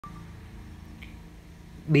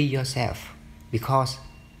Be yourself, because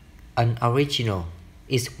an original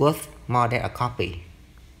is worth more than a copy.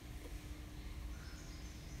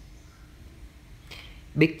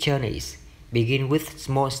 Big journeys begin with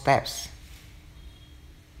small steps.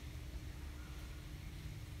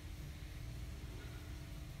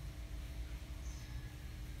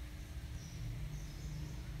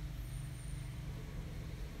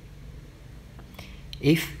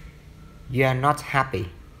 If you are not happy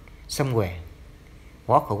somewhere,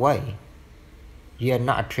 walk away. You are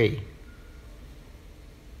not a tree.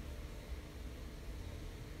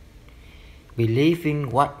 Believe in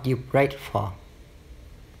what you prayed for.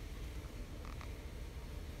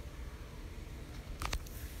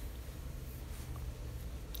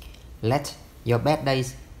 Let your bad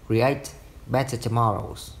days create better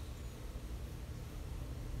tomorrows.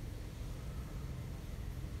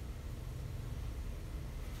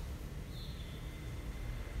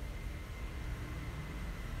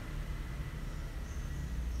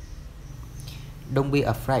 Don't be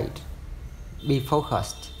afraid. Be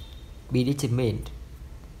focused. Be determined.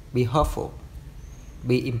 Be hopeful.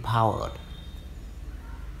 Be empowered.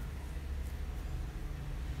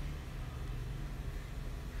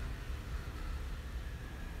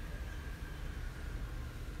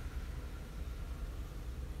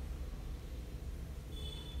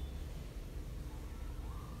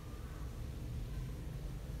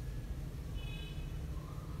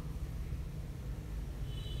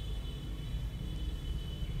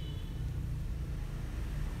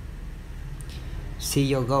 See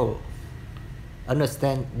your goal.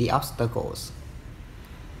 Understand the obstacles.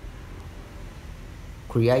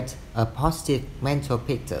 Create a positive mental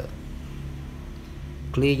picture.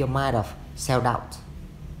 Clear your mind of self-doubt.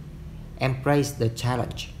 Embrace the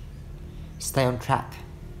challenge. Stay on track.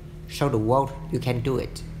 Show the world you can do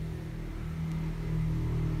it.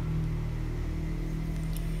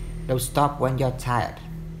 Don't stop when you're tired.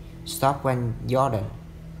 Stop when you're done.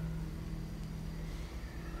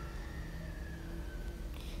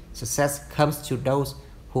 Success comes to those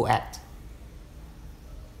who act.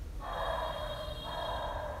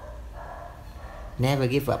 Never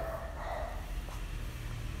give up.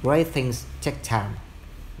 Great things take time.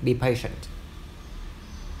 Be patient.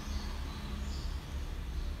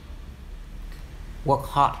 Work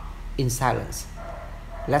hard in silence.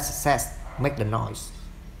 Let success make the noise.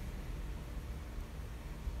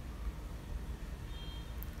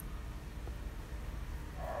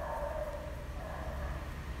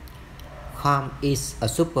 Calm is a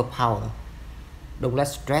superpower. Don't let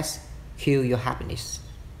stress kill your happiness.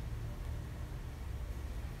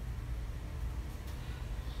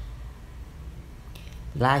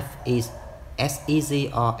 Life is as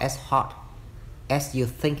easy or as hard as you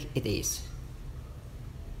think it is.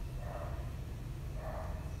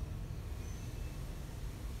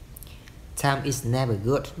 Time is never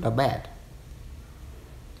good nor bad.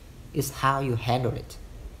 It's how you handle it.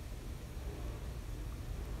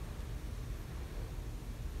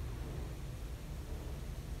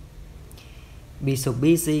 Be so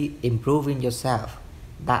busy improving yourself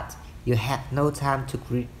that you have no time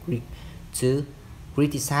to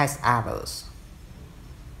criticize others.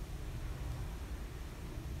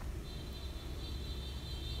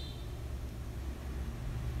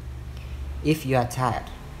 If you are tired,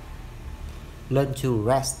 learn to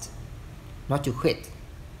rest, not to quit.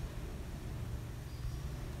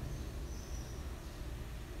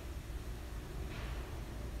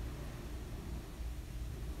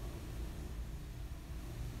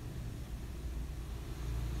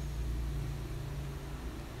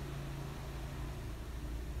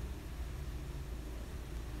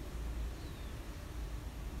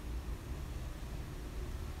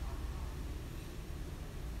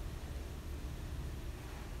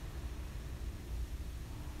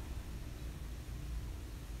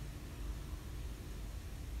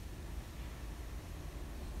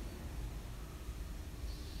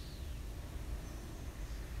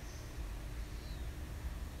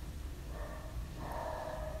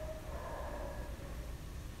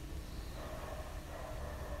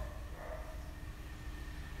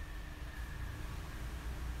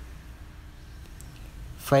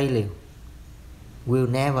 Failure will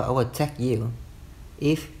never overtake you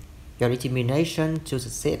if your determination to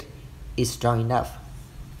succeed is strong enough.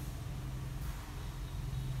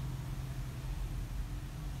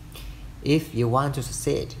 If you want to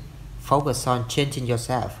succeed, focus on changing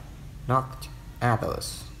yourself, not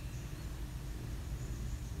others.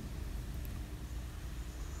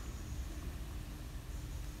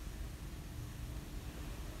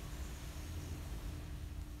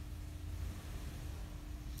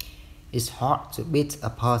 It's hard to beat a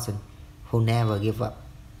person who never gives up.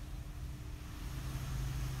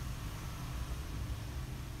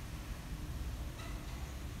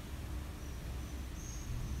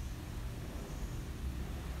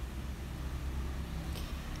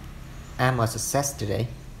 I'm a success today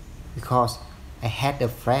because I had a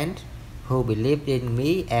friend who believed in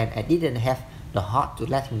me and I didn't have the heart to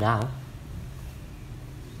let him down.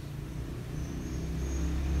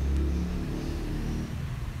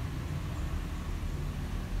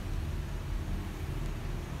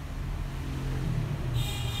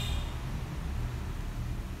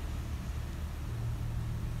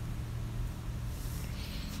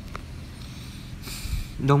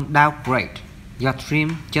 Don't downgrade your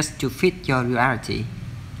dream just to fit your reality.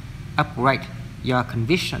 Upgrade your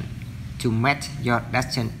conviction to match your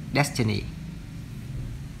destiny.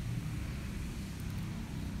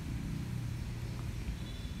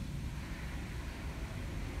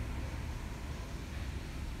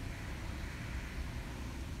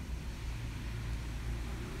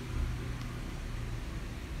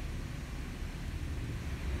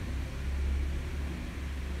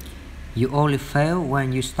 You only fail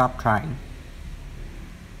when you stop trying.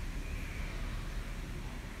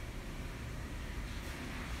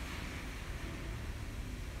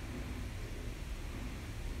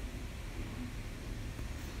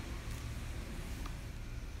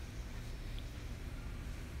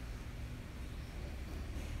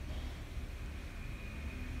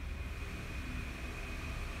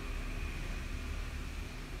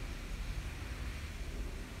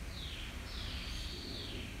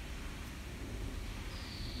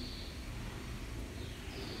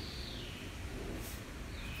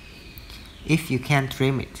 If you can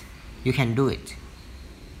dream it, you can do it.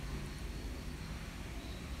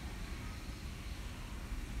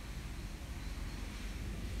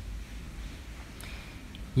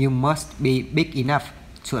 You must be big enough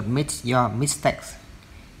to admit your mistakes,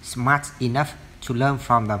 smart enough to learn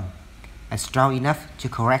from them, and strong enough to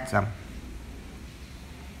correct them.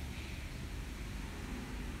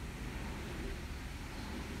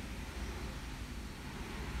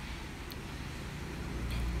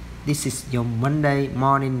 This is your Monday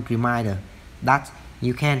morning reminder that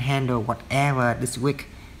you can handle whatever this week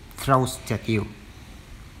throws at you.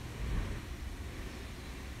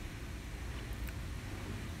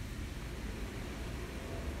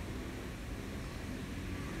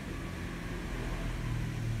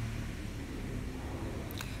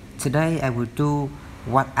 Today I will do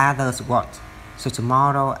what others want, so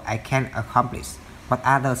tomorrow I can accomplish what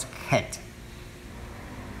others can't.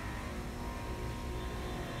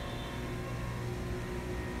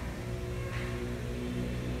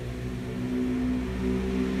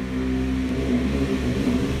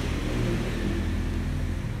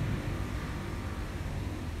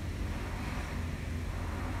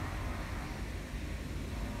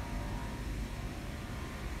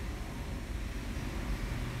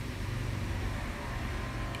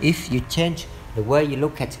 If you change the way you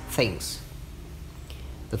look at things,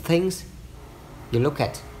 the things you look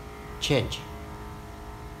at change.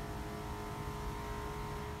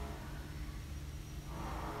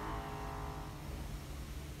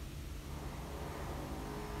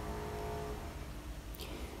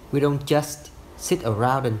 We don't just sit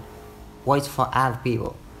around and wait for other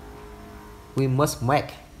people. We must make,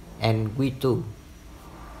 and we do.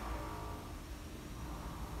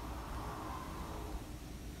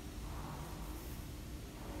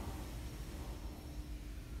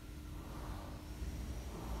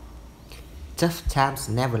 Tough times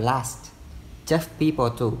never last. Tough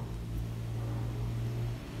people do.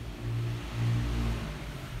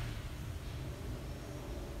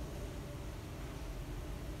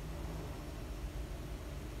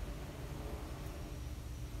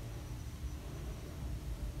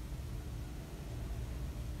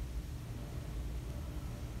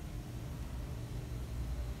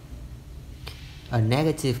 A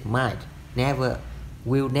negative mind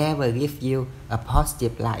will never give you a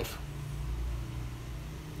positive life.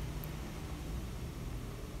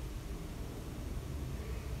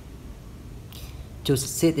 To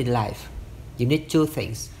succeed in life, you need two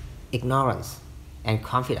things: ignorance and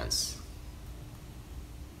confidence.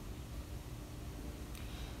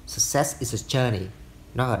 Success is a journey,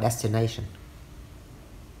 not a destination.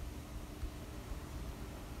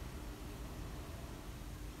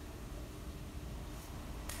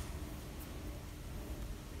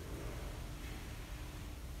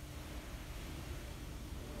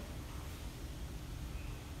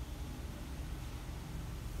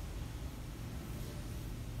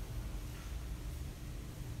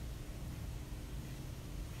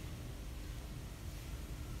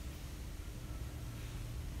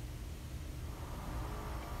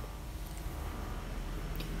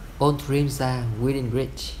 All dreams are within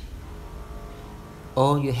reach.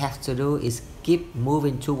 All you have to do is keep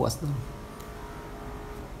moving towards them.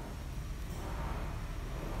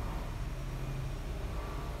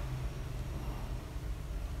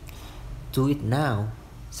 Do it now.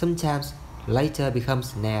 Sometimes later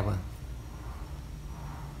becomes never.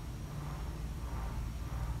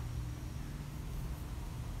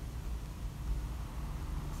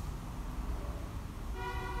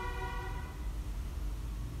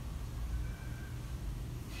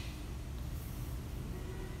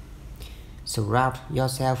 Surround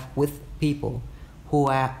yourself with people who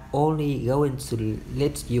are only going to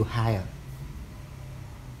lift you higher.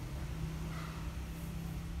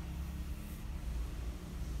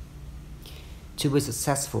 To be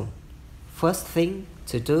successful, first thing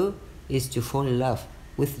to do is to fall in love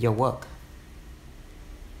with your work.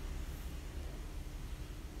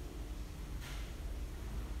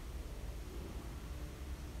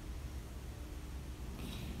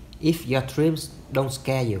 If your dreams don't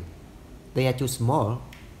scare you, they are too small.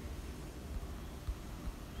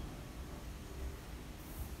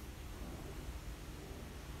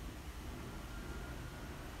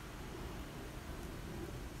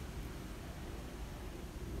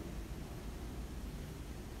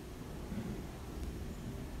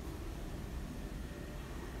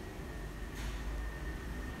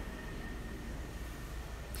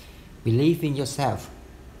 Believe in yourself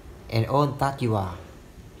and own that you are.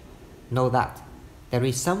 Know that there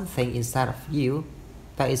is something inside of you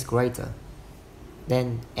that is greater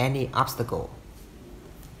than any obstacle.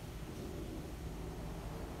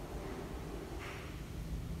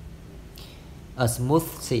 A smooth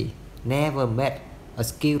sea never met a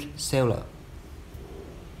skilled sailor.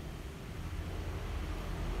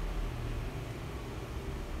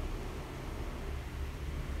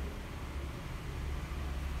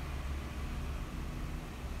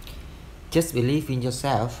 Just believe in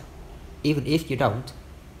yourself, even if you don't.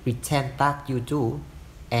 Pretend that you do,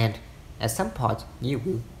 and at some point you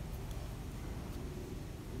will.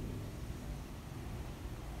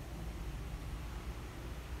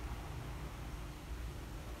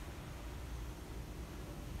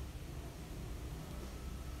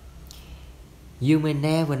 You may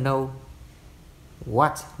never know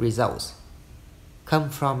what results come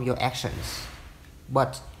from your actions,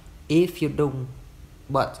 but if you do,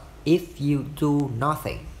 but if you do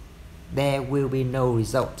nothing, there will be no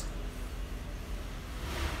result.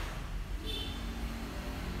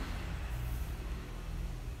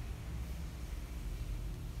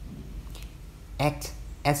 Act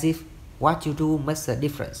as if what you do makes a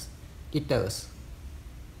difference. It does.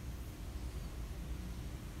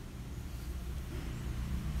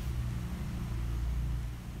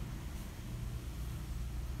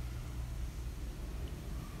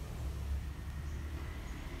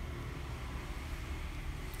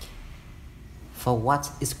 For what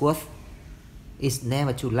it's worth, it's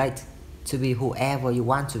never too late to be whoever you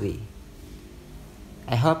want to be.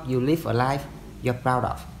 I hope you live a life you're proud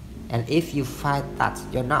of, and if you find that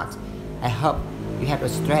you're not, I hope you have the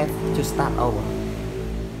strength to start over.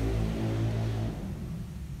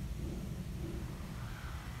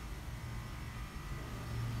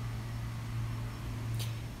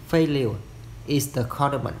 Failure is the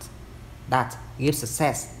condiment that gives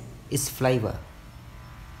success its flavor.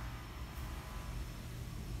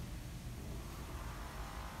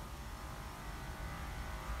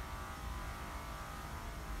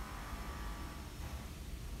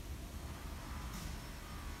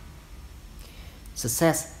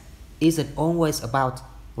 Success isn't always about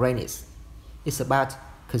greatness. It's about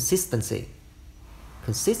consistency.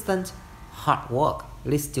 Consistent hard work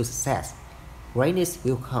leads to success. Greatness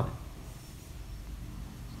will come.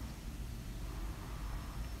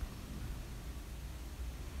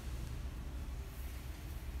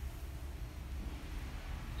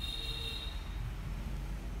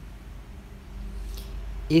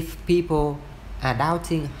 If people are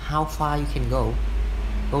doubting how far you can go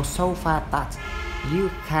so far that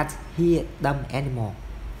you can't hear them anymore.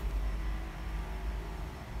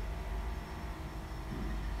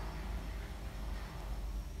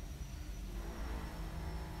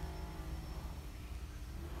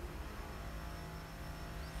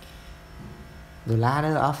 The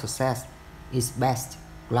ladder of success is best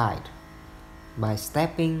climbed by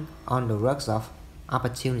stepping on the rugs of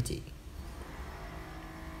opportunity.